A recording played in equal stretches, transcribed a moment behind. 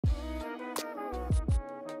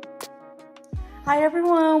Hi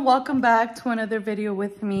everyone, welcome back to another video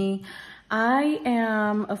with me. I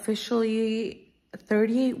am officially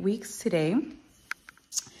 38 weeks today.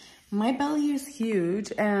 My belly is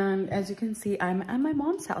huge, and as you can see, I'm at my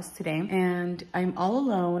mom's house today and I'm all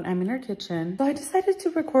alone. I'm in her kitchen. So I decided to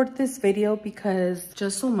record this video because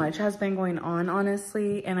just so much has been going on,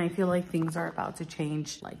 honestly, and I feel like things are about to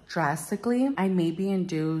change like drastically. I may be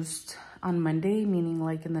induced on Monday, meaning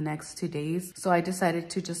like in the next 2 days. So I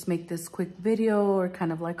decided to just make this quick video or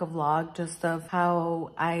kind of like a vlog just of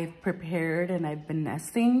how I've prepared and I've been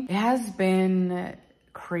nesting. It has been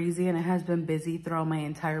crazy and it has been busy throughout my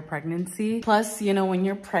entire pregnancy. Plus, you know, when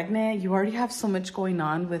you're pregnant, you already have so much going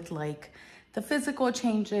on with like the physical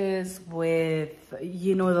changes, with,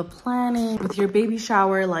 you know, the planning, with your baby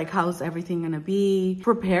shower, like how's everything gonna be,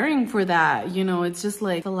 preparing for that. You know, it's just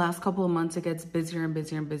like the last couple of months, it gets busier and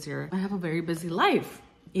busier and busier. I have a very busy life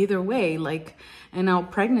either way, like, and now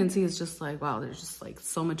pregnancy is just like, wow, there's just like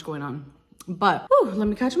so much going on. But let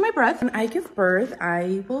me catch my breath. When I give birth,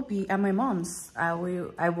 I will be at my mom's. I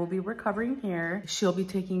will be recovering here. She'll be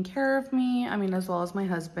taking care of me, I mean, as well as my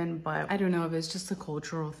husband. But I don't know if it's just a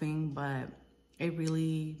cultural thing, but I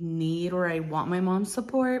really need, or I want, my mom's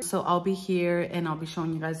support. So I'll be here and I'll be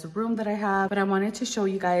showing you guys the room that I have. But I wanted to show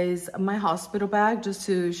you guys my hospital bag just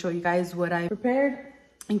to show you guys what I prepared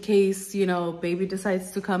in case, you know, baby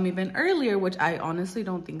decides to come even earlier, which I honestly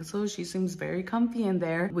don't think so. She seems very comfy in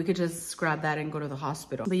there. We could just grab that and go to the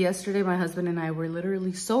hospital. But yesterday, my husband and I were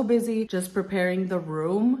literally so busy just preparing the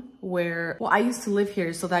room where, well, I used to live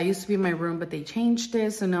here, so that used to be my room, but they changed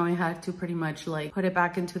it. So now I had to pretty much like put it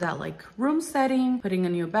back into that like room setting, putting a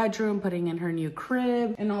new bedroom, putting in her new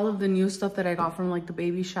crib, and all of the new stuff that I got from like the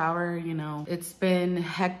baby shower. You know, it's been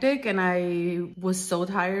hectic and I was so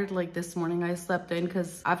tired. Like this morning I slept in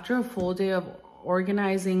because after a full day of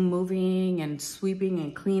organizing, moving and sweeping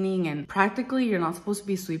and cleaning, and practically you're not supposed to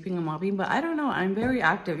be sweeping and mopping, but I don't know, I'm very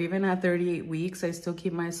active. Even at 38 weeks, I still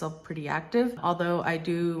keep myself pretty active, although I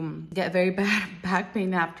do get very bad back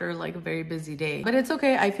pain after like a very busy day. But it's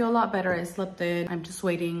okay, I feel a lot better. I slept in. I'm just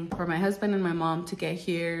waiting for my husband and my mom to get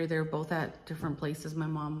here. They're both at different places. My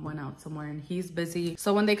mom went out somewhere and he's busy,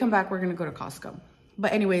 so when they come back, we're gonna go to Costco.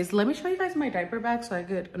 But anyways, let me show you guys my diaper bag so I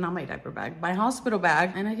could, not my diaper bag, my hospital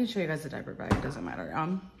bag, and I can show you guys the diaper bag, it doesn't matter.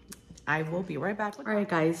 I will be right back. All right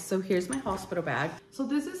guys, so here's my hospital bag. So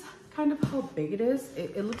this is kind of how big it is.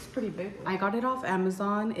 It looks pretty big. I got it off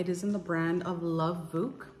Amazon. It is in the brand of Love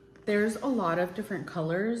Vook. There's a lot of different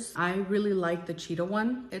colors. I really like the cheetah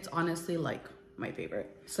one. It's honestly like my favorite.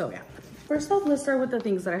 So yeah, first off, let's start with the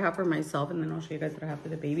things that I have for myself, and then I'll show you guys what I have for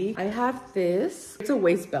the baby. I have this, it's a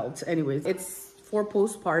waist belt. Anyways, it's for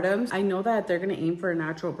postpartum. I know that they're gonna aim for a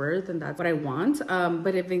natural birth and that's what I want.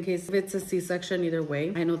 But if it's a C-section, either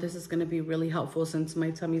way, I know this is gonna be really helpful since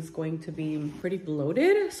my tummy is going to be pretty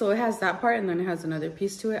bloated. So it has that part and then it has another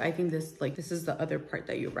piece to it. I think this is the other part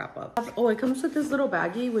that you wrap up. Oh, it comes with this little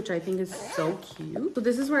baggie, which I think is so cute. So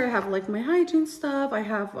this is where I have like my hygiene stuff. I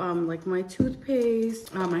have like my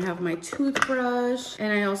toothpaste. I have my toothbrush,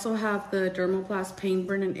 and I also have the Dermoplast Pain,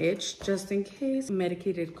 Burn and Itch just in case.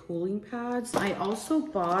 Medicated cooling pads. I also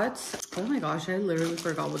bought, oh my gosh, I literally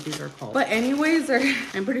forgot what these are called. But anyways,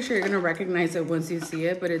 I'm pretty sure you're gonna recognize it once you see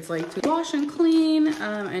it, but it's like to wash and clean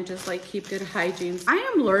and just like keep good hygiene. I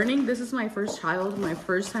am learning. This is my first child, my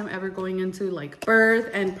first time ever going into like birth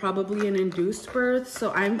and probably an induced birth.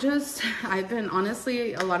 So I've been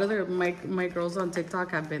honestly, a lot of my girls on TikTok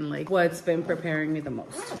have been like what's been preparing me the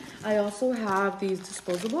most. I also have these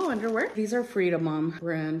disposable underwear. These are Freedom Mom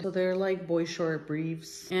brand. So they're like boy short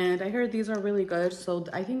briefs. And I heard these are really good. So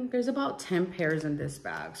I think there's about 10 pairs in this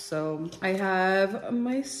bag. So I have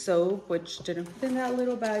my soap, which didn't fit in that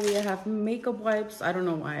little baggie. I have makeup wipes. I don't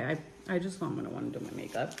know why. I just thought I'm gonna want to do my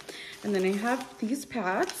makeup. And then I have these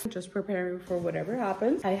pads, just preparing for whatever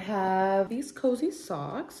happens. I have these cozy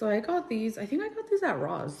socks. So I got these, I think I got these at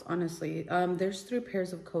Ross, honestly. There's 3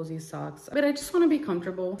 pairs of cozy socks, but I just want to be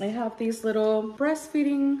comfortable. I have these little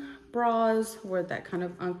breastfeeding bras where that kind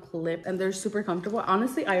of unclip, and they're super comfortable.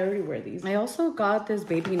 Honestly, I already wear these. I also got this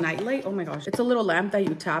baby nightlight. Oh my gosh, it's a little lamp that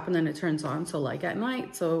you tap and then it turns on, so like at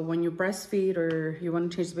night, so when you breastfeed or you want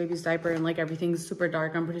to change the baby's diaper and like everything's super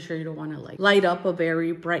dark, I'm pretty sure you don't want to like light up a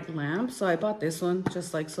very bright lamp. So I bought this one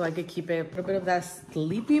just like so I could keep it a bit of that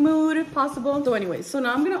sleepy mood if possible. So anyways, so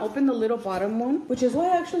now I'm gonna open the little bottom one, which is why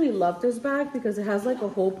I actually love this bag, because it has like a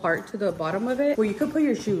whole part to the bottom of it where you could put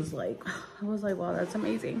your shoes. Like I was like, wow, that's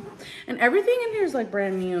amazing. And everything in here is like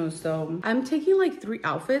brand new. So I'm taking like 3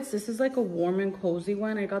 outfits. This is like a warm and cozy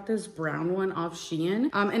one. I got this brown one off Shein.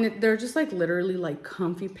 And they're just like literally like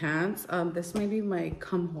comfy pants. This might be my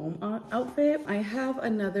come home outfit. I have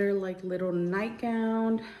another like little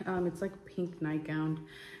nightgown. It's like a pink nightgown.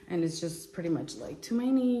 And it's just pretty much like to my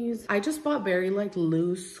knees. I just bought very like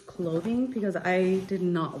loose clothing because I did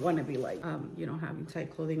not want to be like, you know, having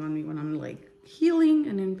tight clothing on me when I'm like healing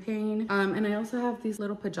and in pain. And I also have these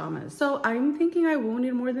little pajamas. So I'm thinking I won't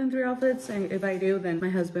need more than 3 outfits. And if I do, then my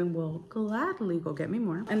husband will gladly go get me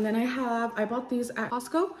more. And then I bought these at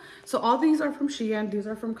Costco. So all these are from Shein. These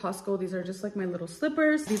are from Costco. These are just like my little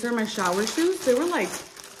slippers. These are my shower shoes. They were like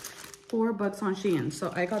 $4 on Shein.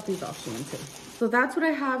 So I got these off Shein too. So that's what I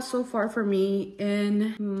have so far for me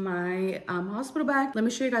in my hospital bag. Let me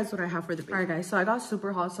show you guys what I have for the baby. All right guys, so I got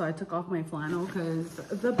super hot, so I took off my flannel because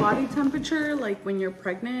the body temperature, like when you're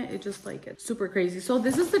pregnant, it just like it's super crazy. So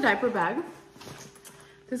this is the diaper bag.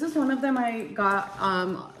 This is one of them I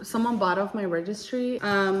got, someone bought off my registry.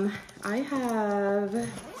 I have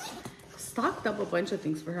stocked up a bunch of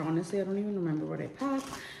things for her. Honestly, I don't even remember what I packed.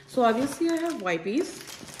 So obviously I have wipes.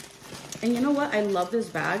 And you know what? I love this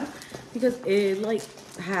bag because it like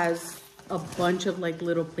has a bunch of like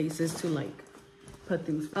little places to like put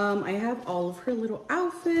things. I have all of her little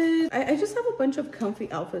outfits. I just have a bunch of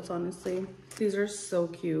comfy outfits, honestly. These are so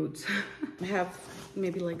cute. I have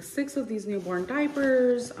maybe like 6 of these newborn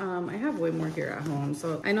diapers. I have way more here at home.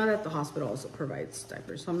 So I know that the hospital also provides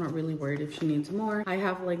diapers, so I'm not really worried if she needs more. I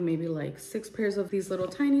have like maybe like 6 pairs of these little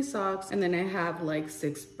tiny socks. And then I have like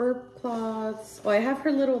 6 burp cloths. Oh, I have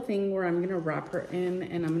her little thing where I'm gonna wrap her in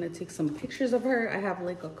and I'm gonna take some pictures of her. I have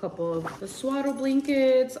like a couple of the swaddle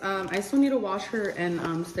blankets. I still need to wash her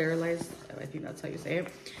and sterilize, I think that's how you say it,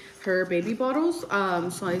 her baby bottles.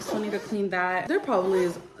 So I still need to clean that.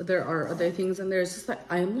 There are other things in there. It's just like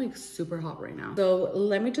I'm like super hot right now. So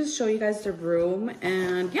let me just show you guys the room.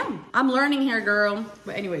 And yeah, I'm learning here, girl.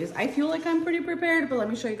 But anyways, I feel like I'm pretty prepared, but let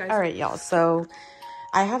me show you guys. All right, y'all, so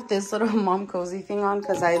I have this little mom cozy thing on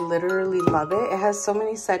because I literally love it. It has so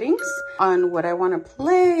many settings on what I want to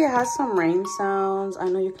play. It has some rain sounds. I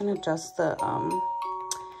know you can adjust the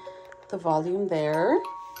volume there.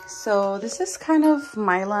 So this is kind of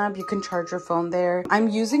my lab. You can charge your phone there. I'm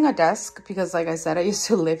using a desk because like I said, I used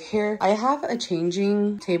to live here. I have a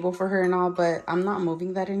changing table for her and all, but I'm not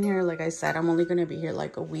moving that in here. Like I said, I'm only going to be here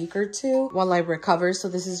like a week or 2 while I recover. So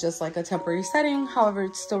this is just like a temporary setting. However,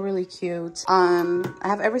 it's still really cute. I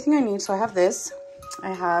have everything I need. So I have this.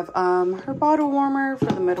 I have her bottle warmer for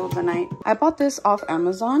the middle of the night. I bought this off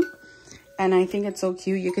Amazon. And I think it's so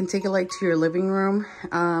cute. You can take it like to your living room,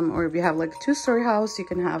 or if you have like a 2-story house, you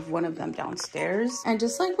can have one of them downstairs. And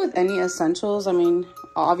just like with any essentials, I mean,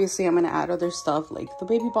 obviously I'm gonna add other stuff like the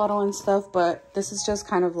baby bottle and stuff, but this is just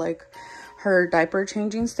kind of like her diaper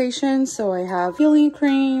changing station. So I have healing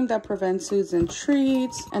cream that prevents soothes and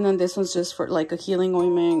treats, and then this one's just for like a healing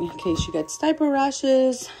ointment in case she gets diaper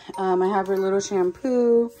rashes. I have her little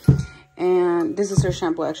shampoo. And this is her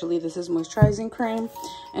shampoo, actually. This is moisturizing cream.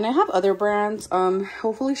 And I have other brands.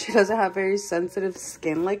 Hopefully she doesn't have very sensitive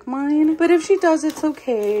skin like mine. But if she does, it's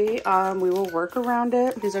okay. We will work around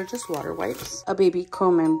it. These are just water wipes. A baby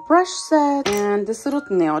comb and brush set. And this little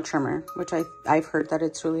nail trimmer, which I've heard that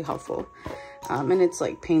it's really helpful. And it's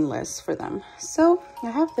like painless for them. So I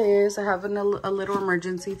have this. I have a little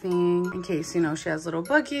emergency thing in case, you know, she has little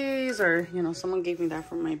buggies, or, you know, someone gave me that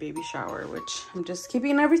from my baby shower, which I'm just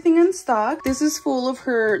keeping everything in stock. This is full of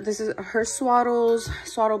this is her swaddle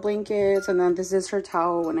blankets, and then this is her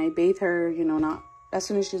towel when I bathe her, you know, not as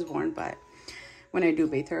soon as she's born, but when I do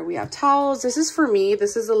bathe her. We have towels. This is for me.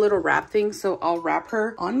 This is a little wrap thing, so I'll wrap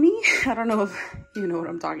her on me. I don't know if you know what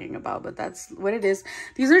I'm talking about, but that's what it is.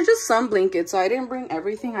 These are just some blankets, so I didn't bring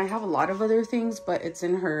everything. I have a lot of other things, but it's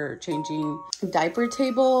in her changing diaper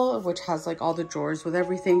table, which has like all the drawers with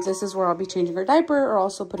everything. This is where I'll be changing her diaper or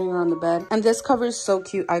also putting her on the bed. And this cover is so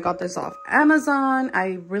cute. I got this off Amazon.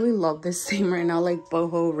 I really love this theme right now, like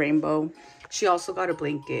boho rainbow. She also got a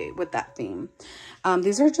blanket with that theme.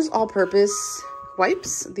 These are just all-purpose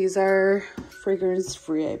wipes. These are fragrance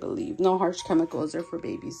free, I believe. No harsh chemicals. They're for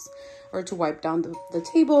babies or to wipe down the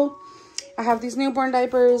table. I have these newborn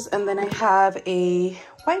diapers, and then I have a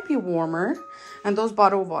wipey warmer, and those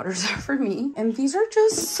bottled waters are for me. And these are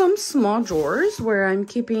just some small drawers where I'm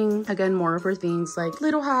keeping, again, more of her things like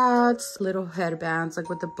little hats, little headbands like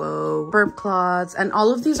with the bow, burp cloths, and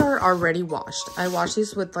all of these are already washed. I wash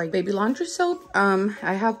these with like baby laundry soap.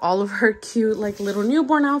 I have all of her cute like little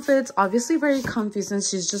newborn outfits, obviously very comfy since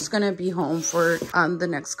she's just gonna be home for the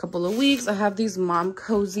next couple of weeks. I have these mom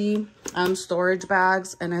cozy storage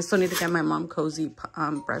bags, and I still need to get my mom cozy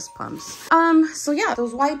breast pumps. So yeah,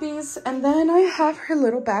 those wipies. And then I have her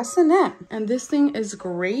little bassinet, and this thing is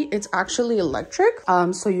great. It's actually electric,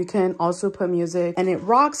 so you can also put music, and it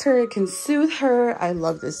rocks her, it can soothe her. I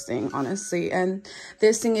love this thing, honestly. And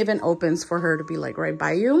this thing even opens for her to be like right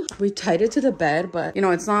by you. We tied it to the bed, but you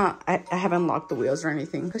know, it's not, I haven't locked the wheels or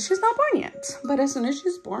anything because she's not born yet. But as soon as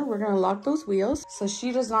she's born, we're gonna lock those wheels so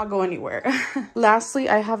she does not go anywhere. Lastly,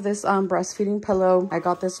 I have this breastfeeding pillow. I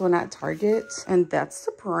got this one at Target, and that's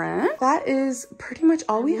the brand. That is pretty much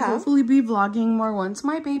all we have. Hopefully be vlogging more once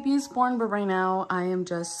my baby is born, but right now I am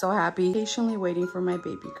just so happy, patiently waiting for my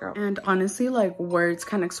baby girl. And honestly, like, words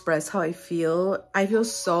can't express how I feel. I feel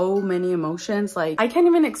so many emotions. Like, I can't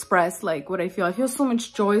even express like what I feel. I feel so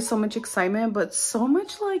much joy, so much excitement, but so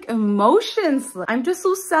much like emotions. I'm just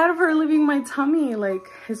so sad of her leaving my tummy. Like,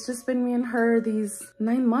 it's just been me and her these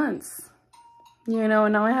 9 months. You know,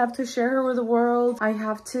 now I have to share her with the world. I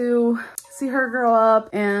have to see her grow up,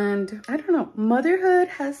 and I don't know, motherhood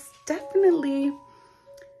has definitely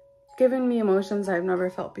given me emotions I've never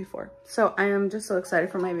felt before. So I am just so excited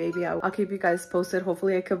for my baby. I'll keep you guys posted.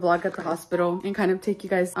 Hopefully I could vlog at the hospital and kind of take you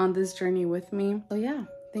guys on this journey with me. So yeah,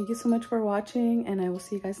 thank you so much for watching, and I will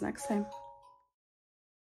see you guys next time.